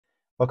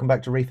Welcome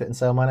back to Refit and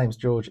Sail. My name's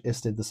George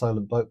Istid, the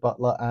Solent Boat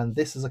Butler, and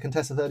this is a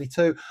Contessa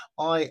 32.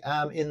 I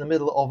am in the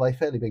middle of a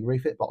fairly big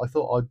refit, but I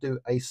thought I'd do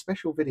a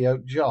special video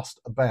just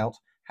about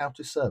how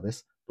to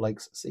service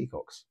Blakes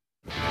Seacocks.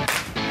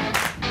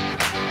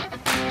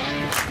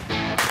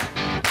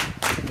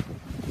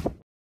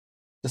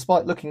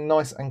 Despite looking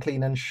nice and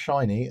clean and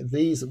shiny,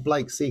 these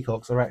Blakes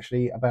Seacocks are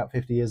actually about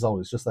 50 years old.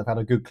 It's just they've had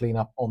a good clean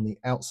up on the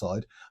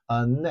outside.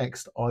 And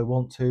next, I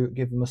want to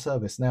give them a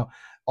service. Now,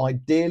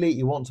 ideally,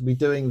 you want to be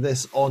doing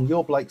this on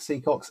your Blakes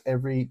Seacocks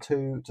every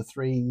 2 to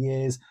 3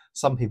 years.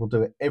 Some people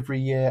do it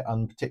every year,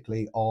 and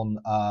particularly on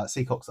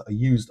Seacocks that are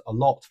used a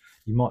lot,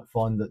 you might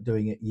find that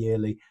doing it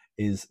yearly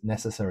is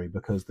necessary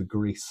because the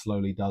grease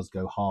slowly does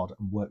go hard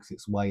and works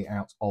its way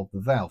out of the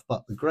valve.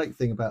 But the great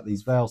thing about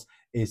these valves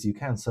is you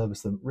can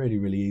service them really,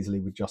 really easily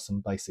with just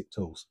some basic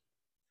tools.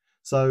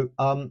 So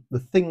the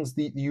things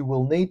that you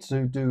will need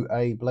to do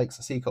a Blakes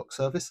Seacock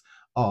service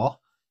are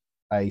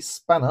a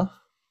spanner,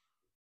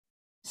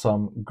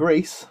 some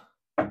grease,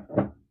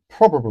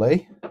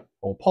 probably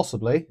or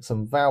possibly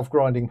some valve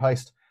grinding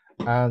paste,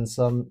 and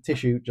some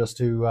tissue just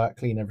to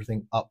clean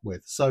everything up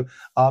with. So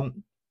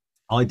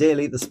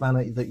ideally, the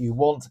spanner that you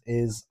want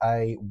is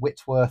a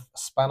Whitworth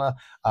spanner.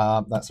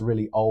 That's a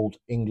really old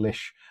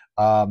English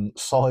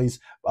size,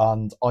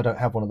 and I don't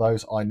have one of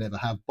those. I never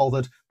have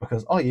bothered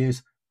because I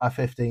use a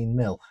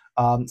 15mm.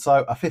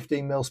 So a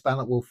 15mm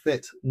spanner will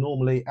fit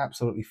normally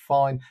absolutely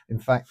fine. In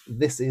fact,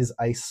 this is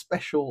a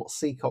special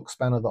Seacock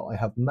spanner that I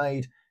have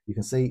made. You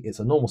can see it's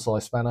a normal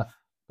size spanner,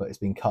 but it's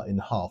been cut in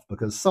half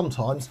because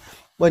sometimes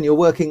when you're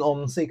working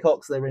on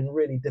Seacocks, they're in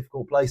really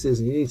difficult places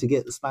and you need to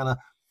get the spanner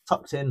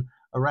tucked in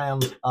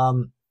around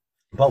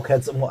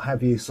bulkheads and what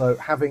have you. So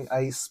having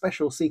a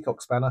special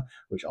Seacock spanner,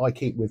 which I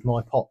keep with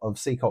my pot of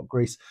Seacock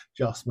grease,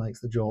 just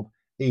makes the job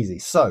easy.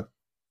 So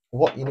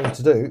what you need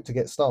to do to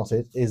get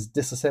started is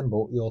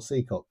disassemble your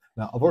Seacock.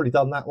 Now, I've already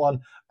done that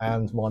one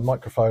and my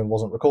microphone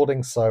wasn't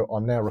recording, so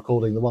I'm now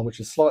recording the one which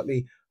is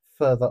slightly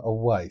further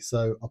away.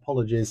 So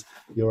apologies,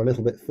 you're a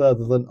little bit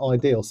further than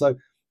ideal. So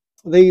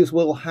these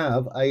will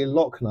have a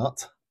lock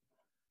nut,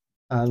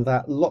 and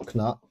that lock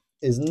nut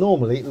is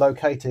normally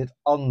located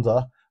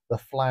under the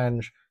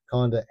flange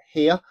kind of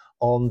here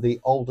on the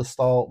older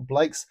style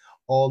Blakes.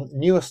 On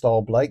newer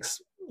style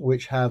Blakes,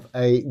 which have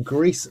a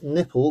grease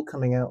nipple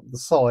coming out the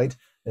side,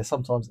 there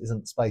sometimes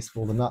isn't space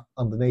for the nut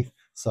underneath,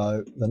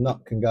 so the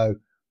nut can go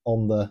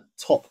on the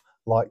top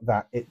like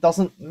that. It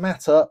doesn't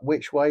matter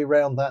which way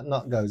round that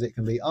nut goes. It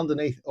can be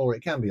underneath or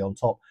it can be on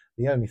top.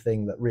 The only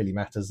thing that really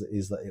matters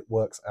is that it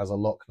works as a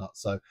lock nut.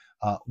 So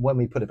when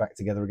we put it back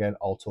together again,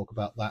 I'll talk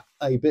about that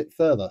a bit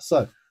further.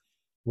 So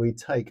we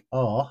take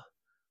our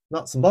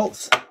nuts and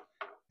bolts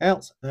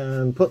out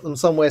and put them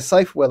somewhere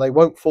safe where they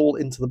won't fall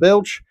into the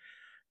bilge.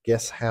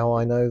 Guess how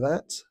I know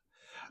that?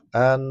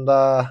 And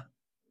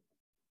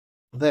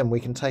then we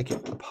can take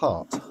it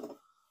apart.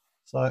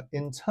 So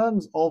in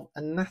terms of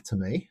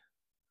anatomy,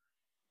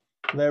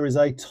 there is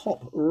a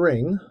top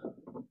ring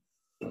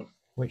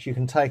which you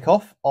can take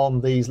off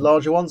on these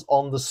larger ones.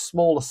 On the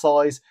smaller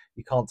size,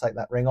 you can't take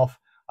that ring off.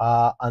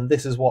 And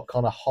this is what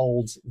kind of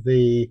holds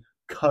the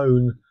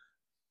cone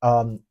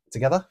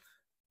together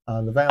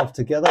and the valve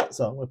together.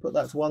 So I'm going to put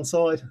that to one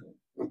side,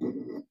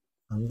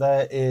 and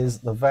there is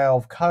the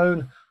valve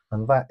cone,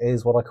 and that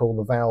is what I call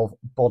the valve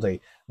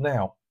body.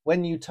 Now,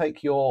 when you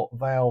take your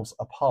valves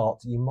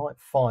apart, you might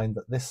find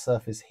that this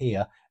surface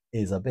here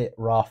is a bit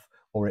rough,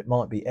 or it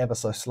might be ever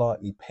so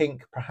slightly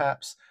pink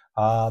perhaps.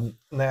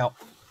 Now,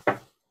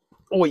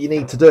 all you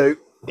need to do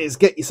is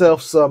get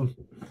yourself some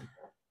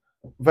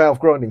valve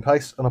grinding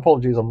paste, and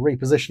apologies, I'm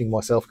repositioning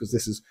myself because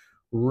this is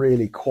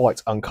really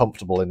quite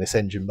uncomfortable in this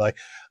engine bay.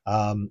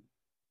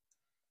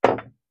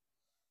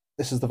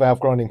 This is the valve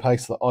grinding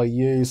paste that I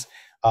use.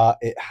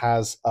 It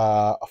has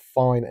a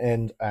fine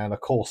end and a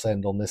coarse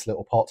end on this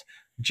little pot.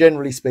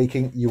 Generally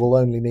speaking, you will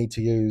only need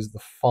to use the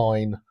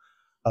fine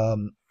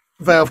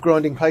valve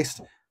grinding paste,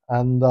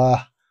 and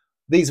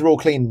these are all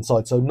clean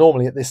inside. So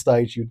normally at this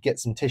stage you'd get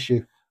some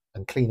tissue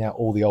and clean out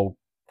all the old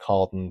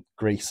hardened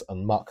grease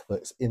and muck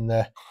that's in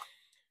there.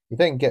 You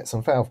then get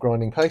some valve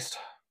grinding paste,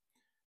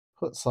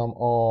 put some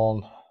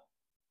on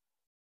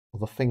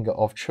the finger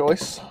of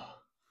choice,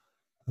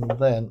 and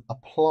then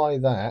apply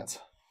that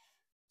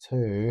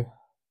to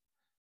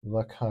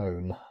the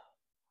cone.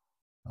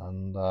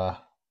 And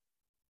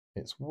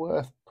it's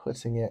worth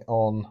putting it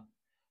on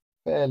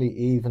fairly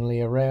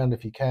evenly around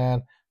if you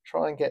can.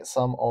 Try and get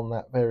some on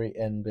that very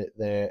end bit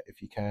there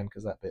if you can,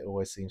 because that bit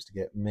always seems to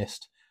get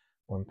missed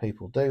when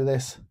people do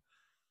this.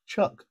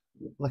 Chuck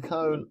the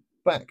cone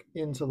back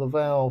into the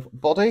valve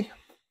body,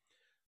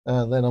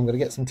 and then I'm going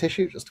to get some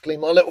tissue just to clean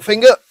my little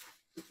finger.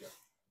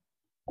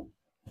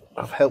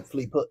 I've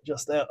helpfully put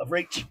just out of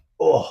reach.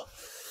 Oh.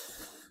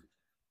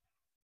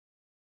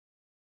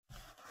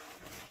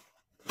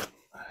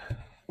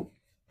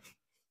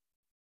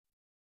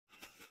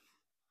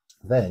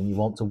 Then you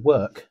want to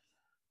work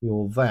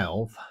your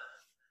valve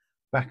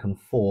back and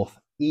forth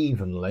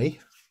evenly,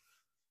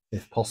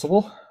 if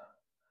possible,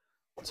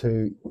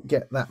 to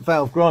get that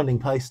valve grinding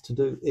paste to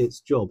do its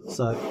job.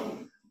 So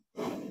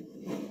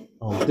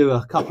I'll do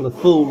a couple of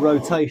full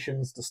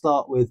rotations to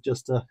start with,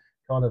 just to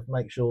kind of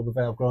make sure the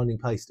valve grinding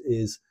paste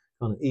is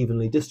kind of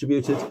evenly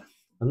distributed,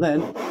 and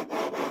then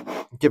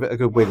give it a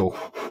good wiggle.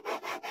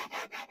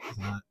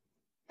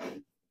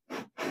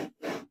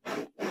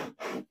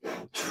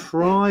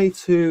 Try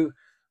to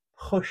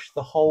push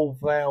the whole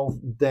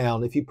valve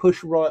down. If you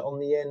push right on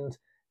the end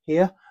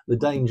here, the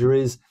danger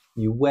is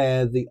you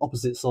wear the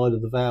opposite side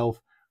of the valve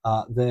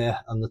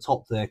there and the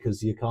top there,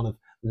 because you're kind of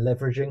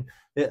leveraging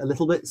it a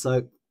little bit.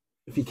 So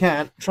if you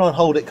can, try and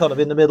hold it kind of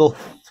in the middle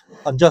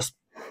and just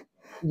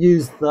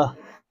use the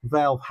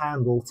valve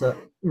handle to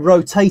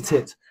rotate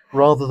it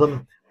rather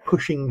than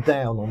pushing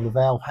down on the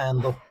valve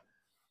handle.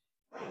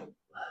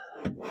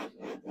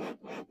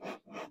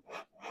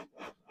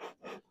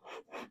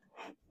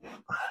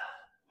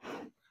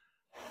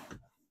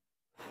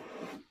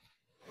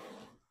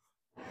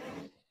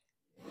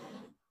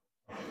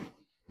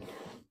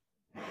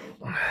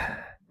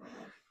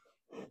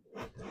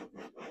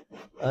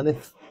 And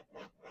if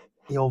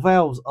your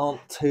valves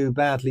aren't too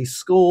badly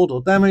scored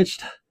or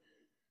damaged,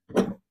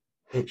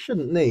 it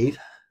shouldn't need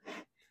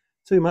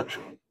too much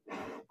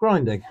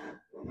grinding.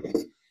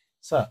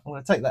 So I'm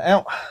going to take that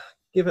out,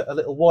 give it a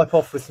little wipe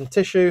off with some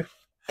tissue,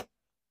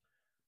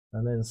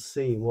 and then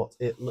see what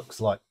it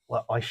looks like.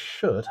 Well, I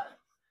should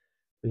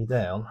be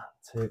down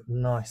to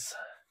nice,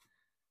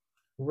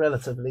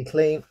 relatively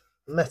clean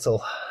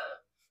metal.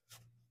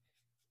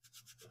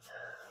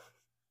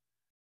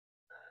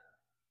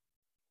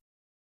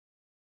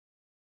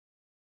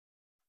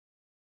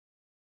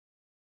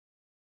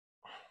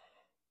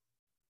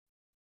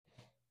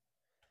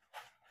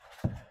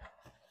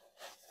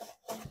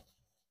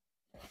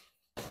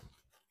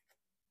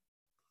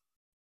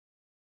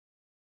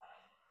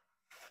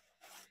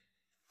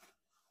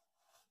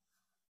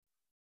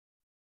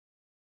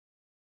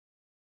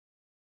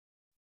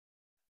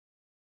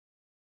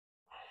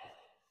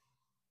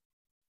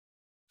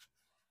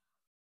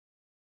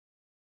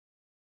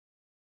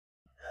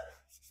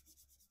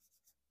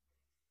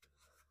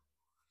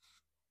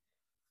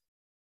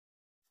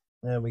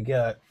 There we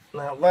go.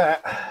 Now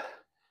that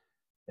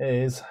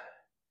is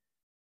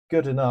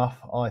good enough,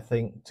 I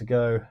think, to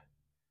go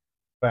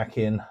back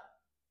in,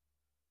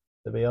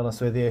 to be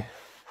honest with you.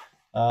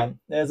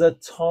 There's a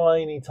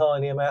tiny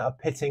amount of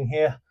pitting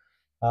here.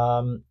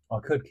 I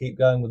could keep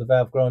going with the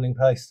valve grinding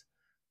paste,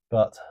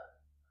 but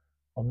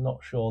I'm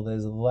not sure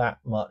there's that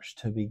much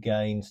to be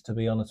gained, to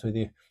be honest with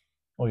you.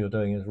 All you're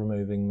doing is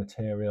removing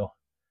material.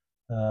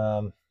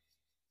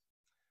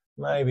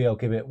 Maybe I'll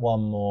give it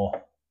one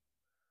more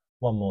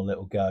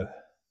little go.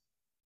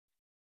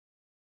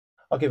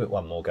 I'll give it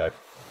one more go.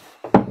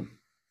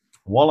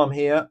 While I'm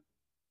here,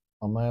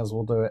 I may as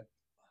well do it.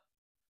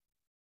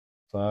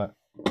 So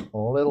a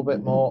little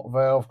bit more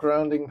valve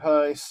grinding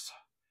paste.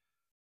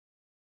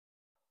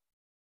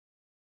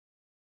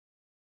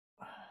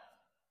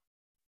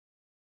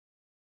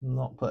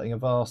 Not putting a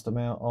vast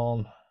amount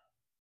on.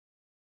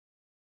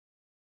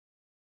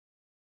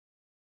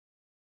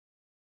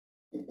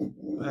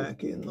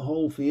 Back in the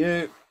hole for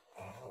you.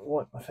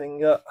 Wipe my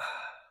finger.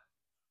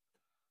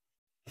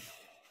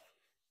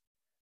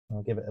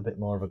 I'll give it a bit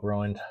more of a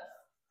grind.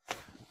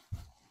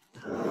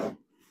 I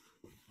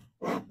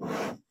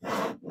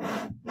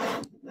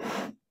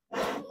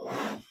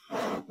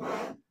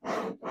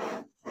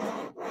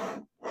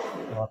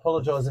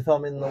apologise if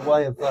I'm in the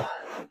way of the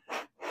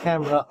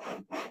camera,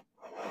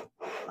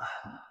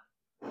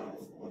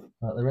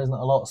 but there isn't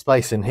a lot of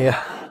space in here.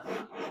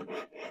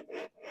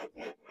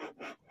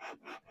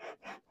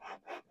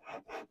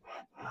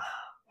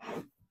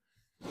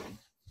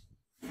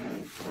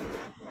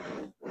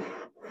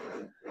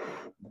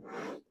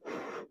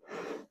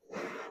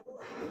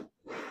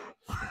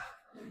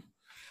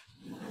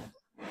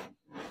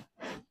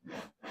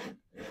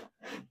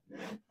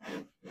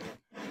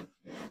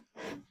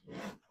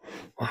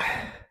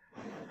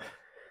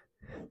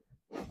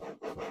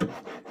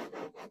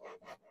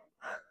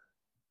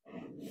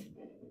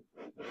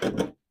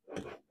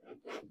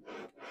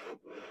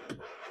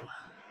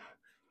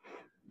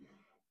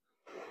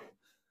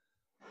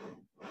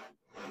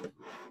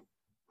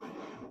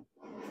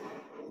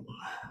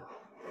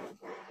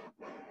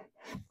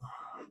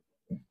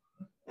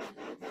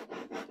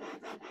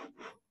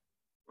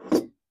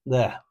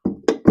 There,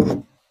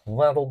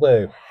 that'll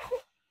do.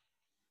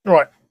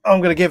 Right, I'm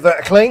going to give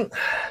that a clean,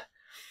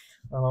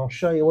 and I'll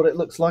show you what it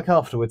looks like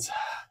afterwards.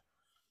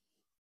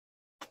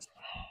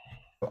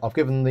 I've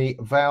given the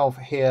valve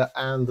here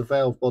and the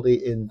valve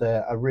body in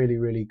there a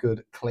really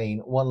good clean.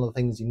 One of the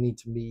things you need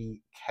to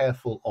be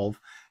careful of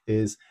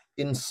is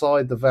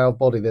inside the valve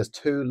body there's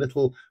two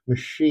little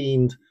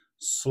machined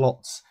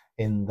slots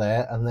in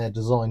there, and they're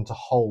designed to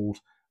hold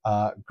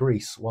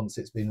grease once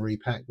it's been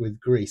repacked with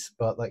grease,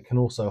 but they can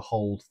also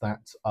hold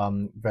that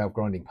valve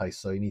grinding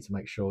paste, so you need to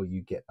make sure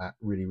you get that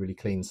really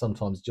clean.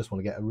 Sometimes you just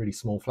want to get a really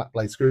small flat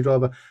blade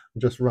screwdriver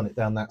and just run it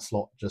down that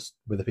slot, just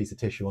with a piece of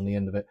tissue on the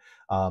end of it,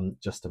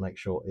 just to make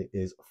sure it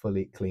is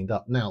fully cleaned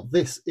up. Now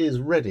this is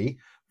ready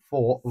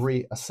for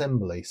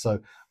reassembly. So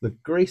the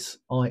grease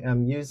I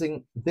am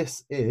using,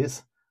 this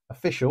is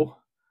official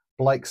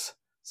Blakes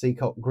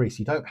Seacock grease.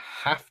 You don't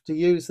have to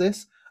use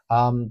this,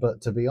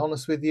 but to be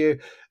honest with you,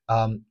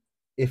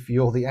 if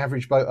you're the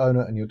average boat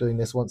owner and you're doing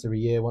this once every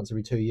year, once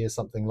every 2 years,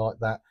 something like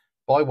that,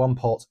 buy one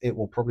pot. It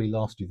will probably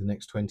last you the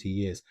next 20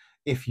 years.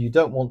 If you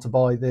don't want to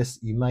buy this,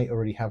 you may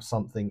already have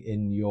something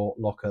in your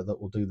locker that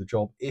will do the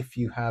job. If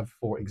you have,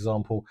 for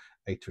example,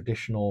 a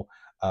traditional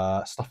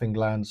stuffing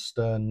gland,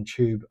 stern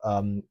tube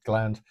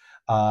gland,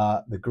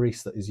 the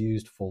grease that is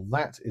used for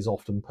that is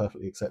often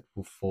perfectly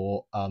acceptable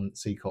for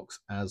seacocks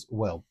as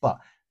well. But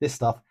this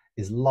stuff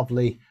is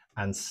lovely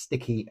and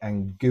sticky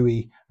and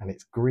gooey, and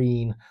it's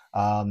green,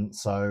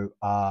 so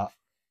I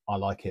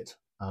like it,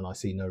 and I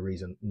see no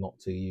reason not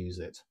to use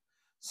it.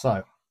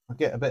 So I'll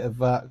get a bit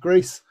of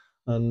grease,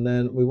 and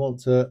then we want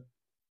to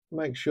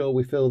make sure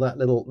we fill that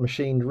little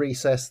machined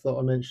recess that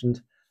I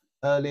mentioned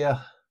earlier.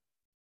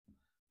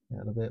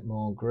 Add a bit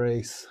more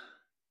grease,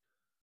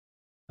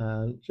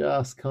 and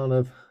just kind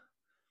of,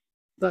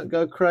 don't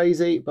go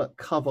crazy, but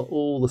cover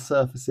all the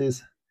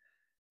surfaces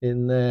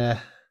in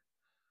there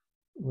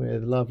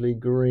with lovely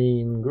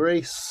green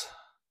grease.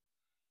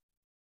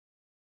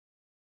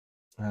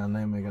 And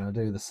then we're going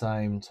to do the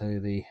same to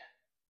the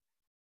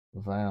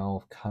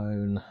valve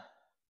cone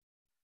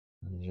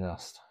and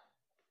just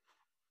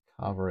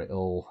cover it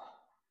all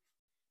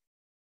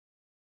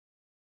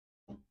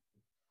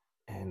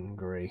in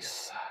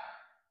grease.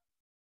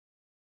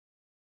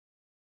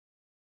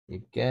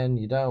 Again,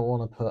 you don't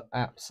want to put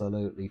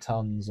absolutely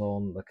tons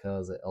on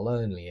because it'll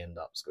only end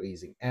up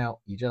squeezing out.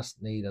 You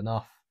just need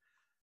enough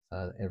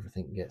so that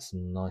everything gets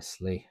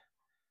nicely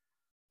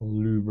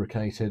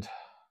lubricated.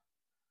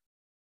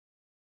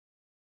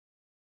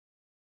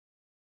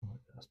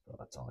 Just put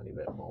a tiny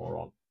bit more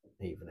on,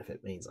 even if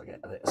it means I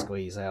get a bit of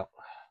squeeze out.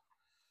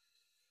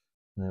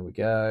 There we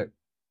go.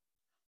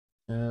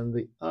 And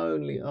the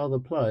only other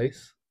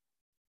place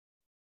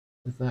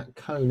with that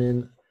cone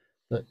in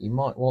that you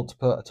might want to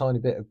put a tiny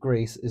bit of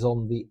grease is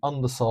on the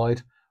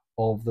underside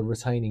of the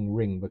retaining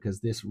ring, because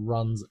this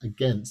runs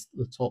against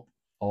the top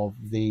of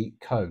the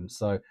cone.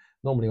 So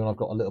normally when I've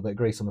got a little bit of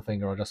grease on the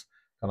finger, I just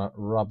kind of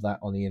rub that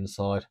on the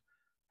inside,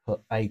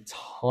 put a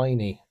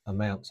tiny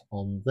amount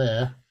on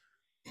there,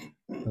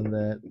 and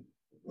then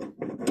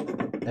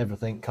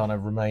everything kind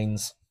of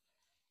remains,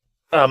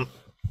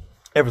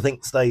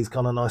 everything stays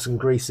kind of nice and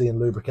greasy and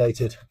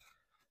lubricated.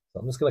 So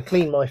I'm just going to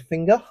clean my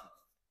finger.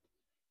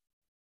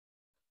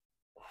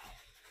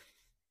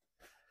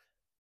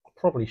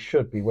 Probably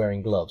should be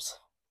wearing gloves,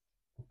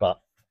 but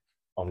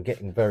I'm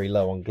getting very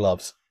low on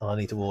gloves. I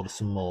need to order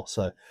some more.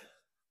 So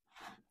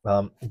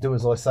do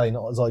as I say,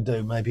 not as I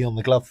do, maybe on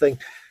the glove thing.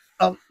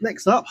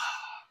 Next up,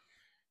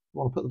 I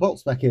want to put the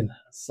bolts back in.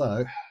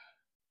 So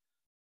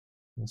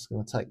I'm just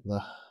going to take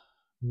the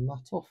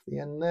nut off the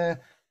end there.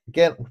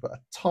 Again, I'll put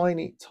a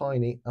tiny,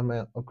 tiny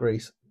amount of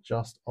grease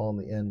just on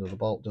the end of the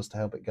bolt just to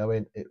help it go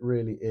in. It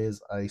really is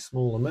a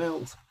small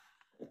amount.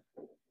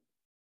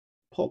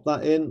 Pop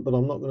that in, but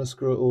I'm not going to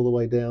screw it all the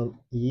way down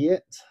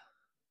yet.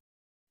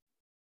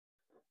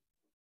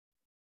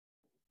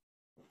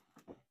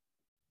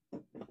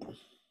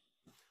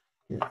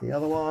 Get the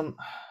other one.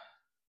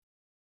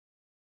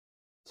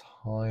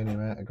 Tiny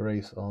amount of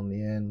grease on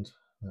the end.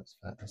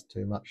 That's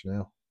too much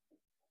now.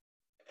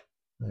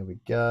 There we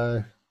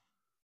go.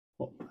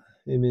 Pop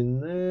him in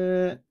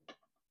there.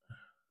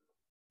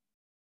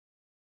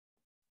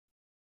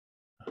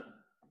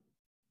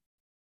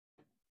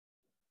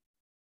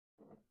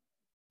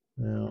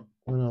 Now,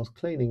 when I was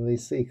cleaning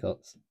these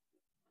seacocks,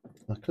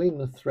 I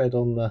cleaned the thread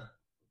on the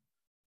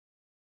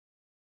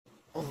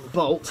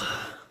bolt,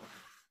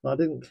 but I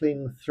didn't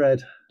clean the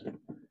thread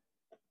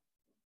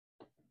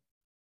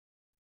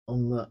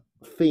on the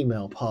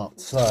female part,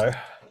 so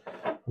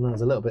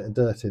there's a little bit of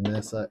dirt in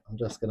there, so I'm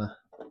just going to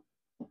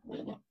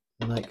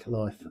make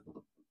life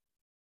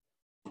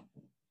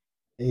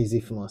easy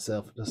for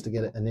myself just to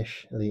get it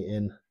initially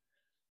in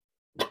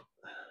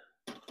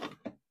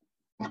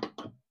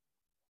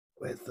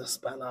with the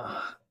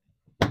spanner.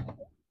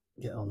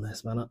 Get on there,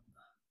 spanner.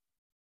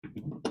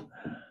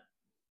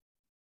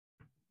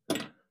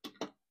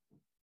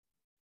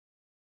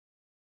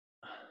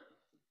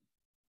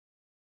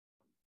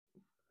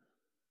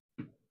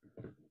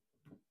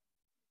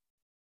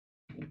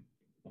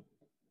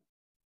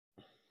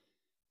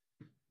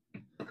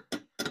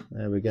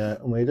 There we go,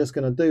 and we're just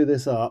going to do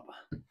this up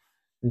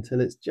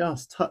until it's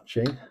just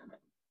touching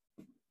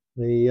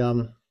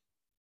the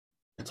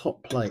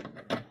top plate.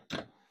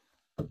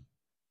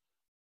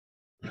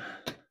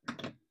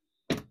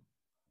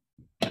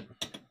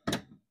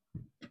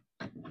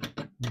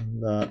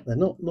 And, they're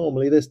not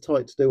normally this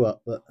tight to do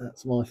up, but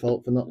that's my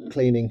fault for not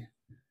cleaning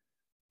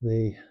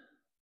the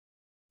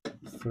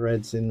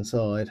threads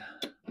inside.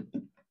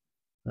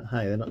 But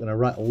hey, they're not going to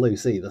rattle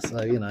loose either,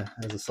 so you know,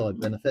 there's a side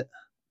benefit.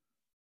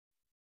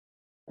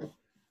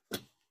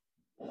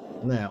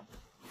 Now,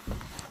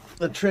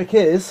 the trick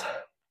is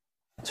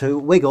to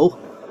wiggle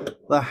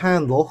the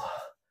handle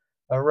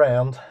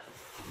around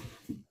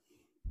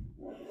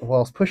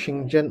whilst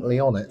pushing gently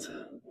on it,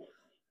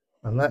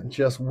 and that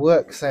just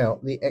works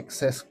out the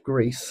excess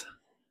grease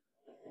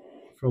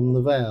from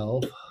the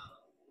valve.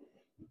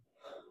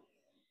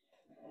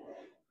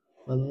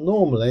 And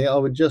normally I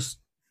would just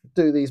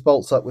do these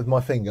bolts up with my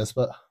fingers,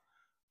 but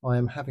I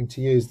am having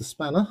to use the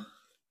spanner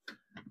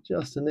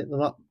just to nip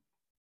them up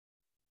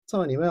a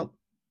tiny amount,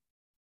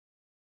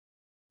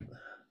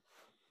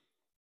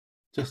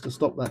 just to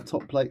stop that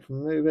top plate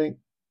from moving.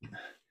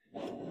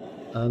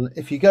 And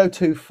if you go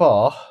too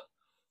far,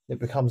 it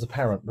becomes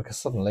apparent because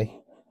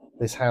suddenly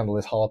this handle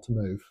is hard to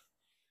move.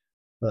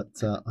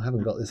 But I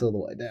haven't got this all the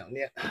way down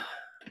yet.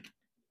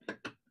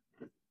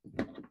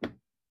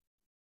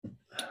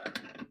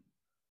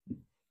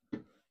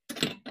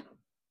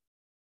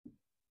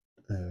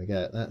 There we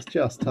go, that's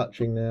just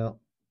touching now.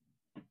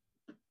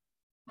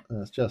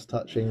 That's just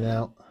touching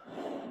now.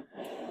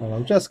 And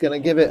I'm just going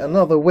to give it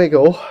another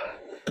wiggle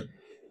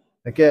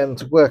again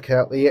to work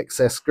out the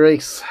excess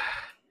grease.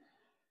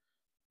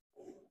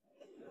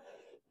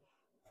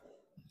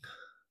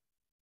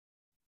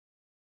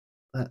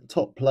 That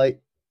top plate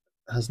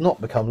has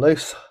not become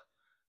loose,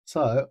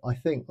 so I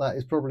think that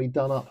is probably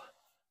done up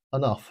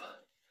enough.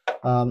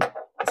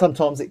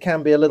 Sometimes it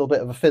can be a little bit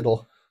of a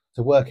fiddle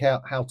to work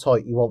out how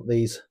tight you want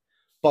these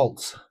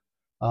bolts,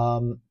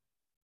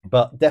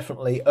 but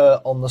definitely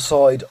on the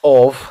side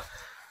of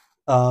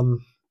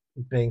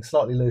being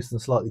slightly loose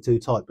and slightly too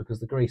tight, because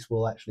the grease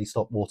will actually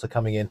stop water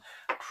coming in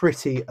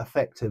pretty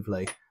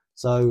effectively.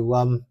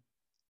 So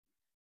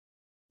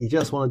you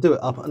just want to do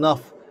it up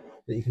enough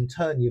that you can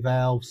turn your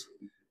valves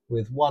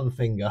with one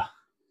finger.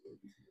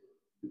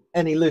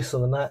 Any looser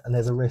than that and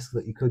there's a risk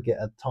that you could get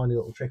a tiny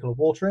little trickle of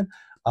water in.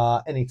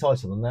 Any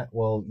tighter than that,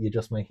 well, you're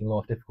just making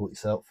life difficult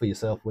for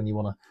yourself when you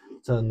want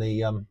to turn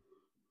the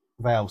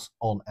valves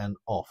on and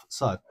off.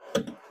 So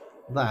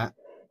that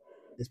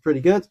is pretty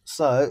good.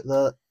 So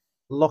the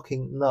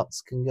locking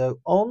nuts can go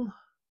on,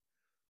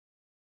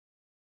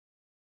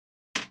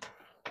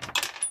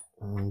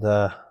 and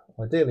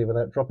ideally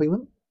without dropping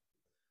them,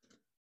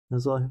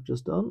 as I have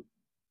just done.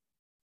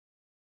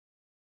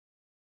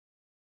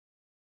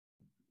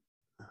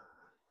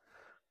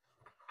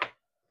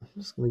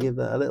 I'm just going to give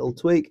that a little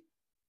tweak.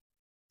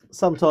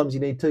 Sometimes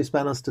you need two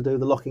spanners to do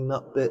the locking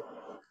nut bit.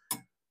 I'm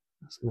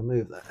just going to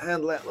move that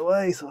handle out of the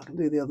way so I can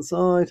do the other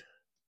side.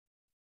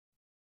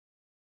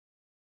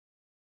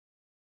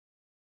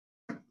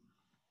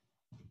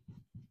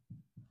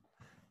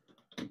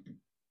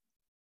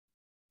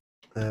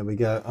 There we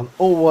go. And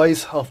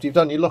always, after you've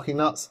done your locking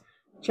nuts,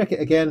 check it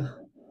again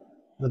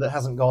that it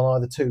hasn't gone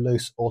either too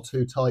loose or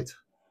too tight.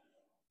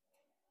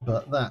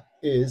 But that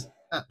is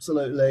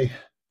absolutely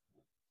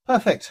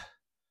perfect.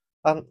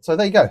 So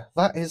there you go.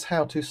 That is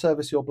how to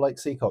service your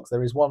Blakes Seacocks.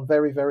 There is one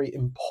very, very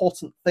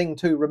important thing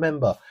to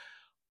remember.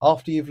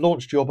 After you've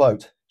launched your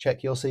boat,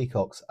 check your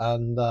seacocks.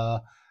 And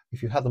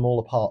if you've had them all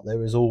apart,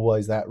 there is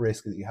always that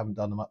risk that you haven't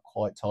done them up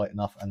quite tight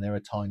enough and there a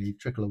tiny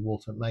trickle of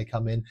water may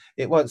come in.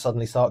 It won't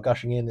suddenly start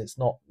gushing in. It's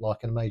not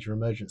like a major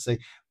emergency.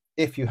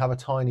 If you have a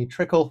tiny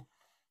trickle,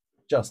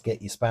 just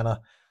get your spanner,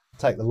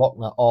 take the lock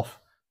nut off,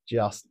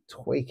 just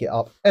tweak it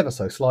up ever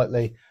so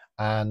slightly,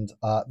 and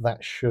that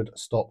should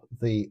stop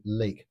the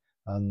leak.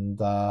 And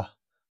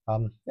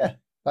yeah,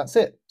 that's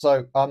it.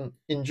 So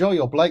enjoy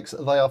your Blakes.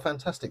 They are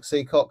fantastic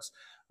seacocks.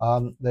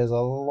 There's a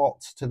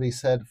lot to be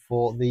said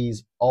for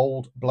these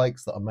old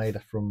Blakes that are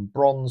made from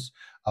bronze.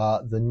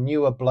 The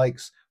newer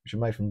Blakes, which are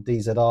made from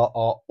DZR,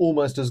 are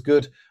almost as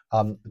good.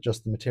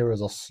 Just the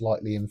materials are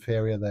slightly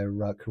inferior.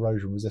 They're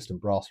corrosion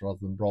resistant brass rather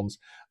than bronze.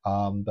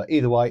 But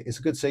either way, it's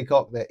a good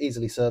seacock. They're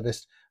easily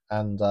serviced,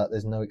 and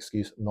there's no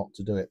excuse not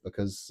to do it,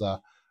 because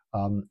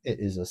it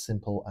is as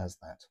simple as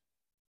that.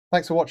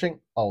 Thanks for watching.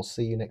 I'll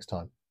see you next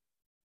time.